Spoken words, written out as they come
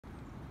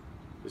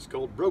It's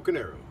called Broken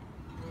Arrow.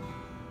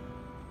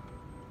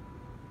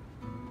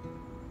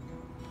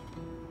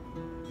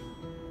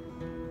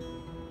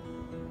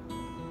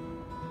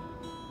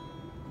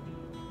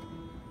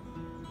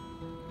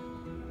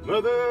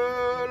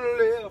 Mother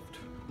left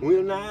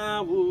when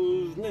I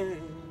was 9.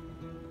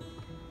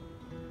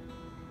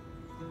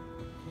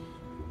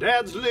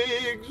 Dad's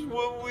legs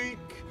were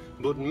weak,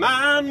 but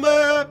mine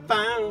were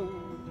fine.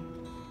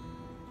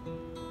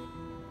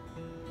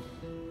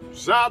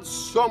 Besides,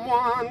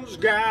 someone's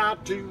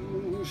got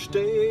to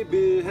stay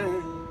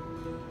behind.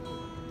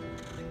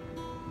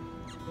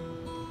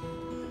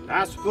 And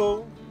I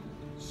suppose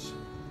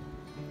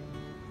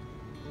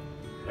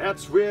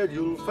that's where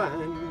you'll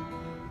find me.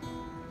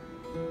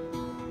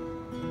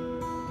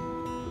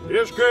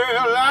 This girl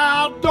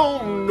I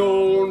don't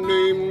know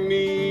named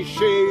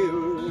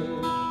Michelle,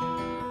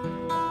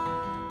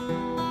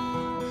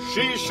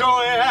 she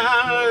sure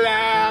ain't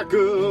like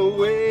a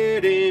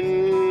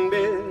wedding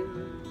bell.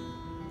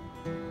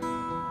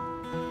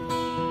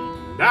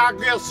 I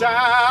guess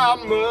I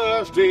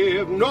must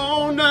have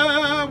known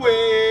her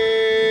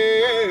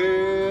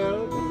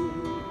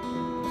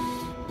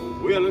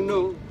well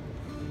enough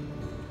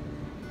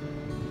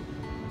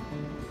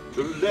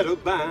to let her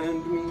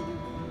bind me.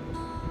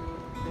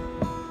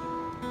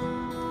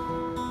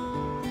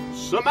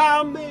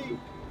 Somehow made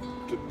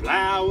to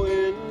plow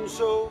and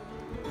sow,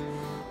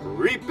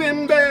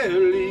 reaping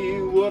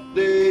barely what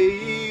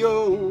they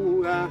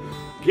owe. I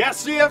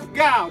guess if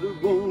God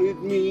had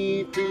wanted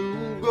me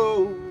to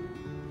go,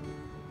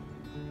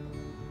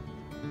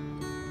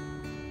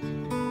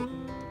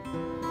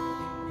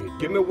 he'd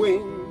give me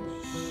wings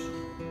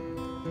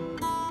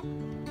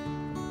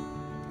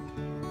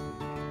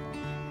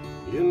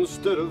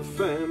instead of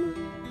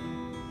famine.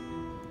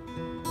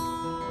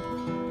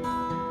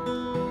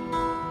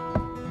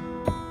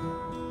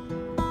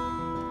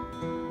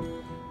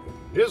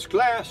 This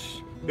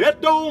class,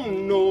 it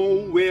don't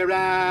know where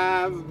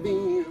I've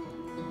been.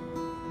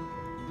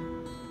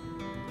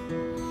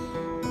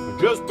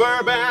 Just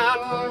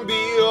bourbon,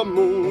 beer,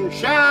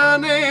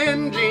 moonshine,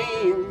 and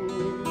gin.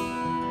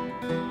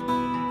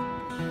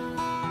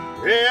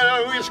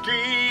 Well,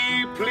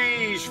 whiskey,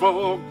 please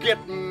forget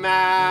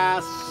my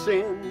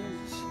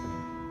sins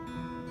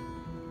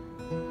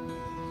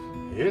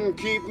and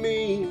keep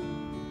me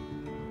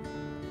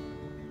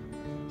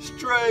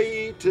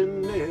straight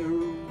and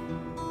narrow.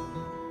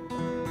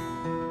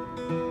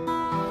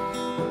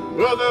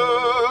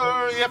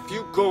 Brother, if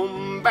you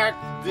come back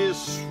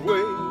this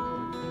way,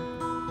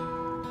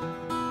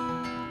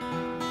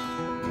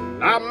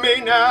 I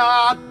may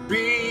not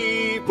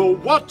be for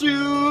what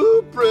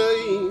you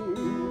pray.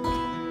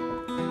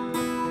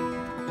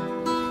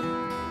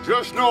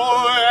 Just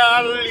know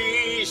at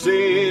least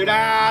that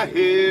I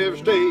have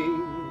stayed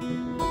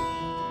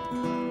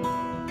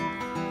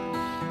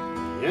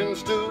and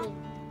stood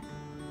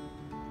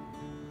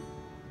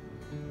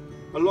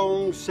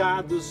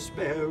alongside the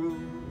sparrow.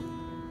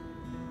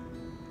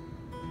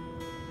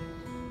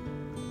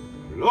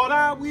 Lord,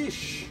 I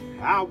wish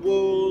I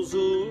was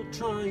a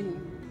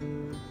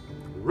train,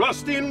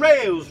 rusting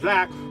rails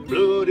like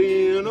blood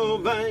in a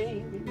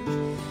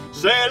vein,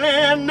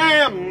 sailing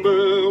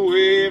amber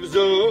waves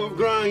of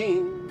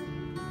grain.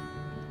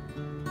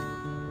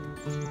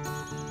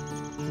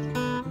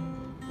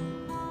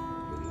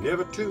 But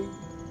never to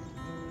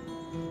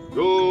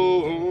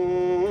go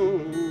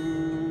on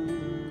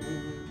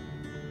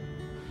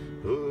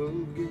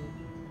again.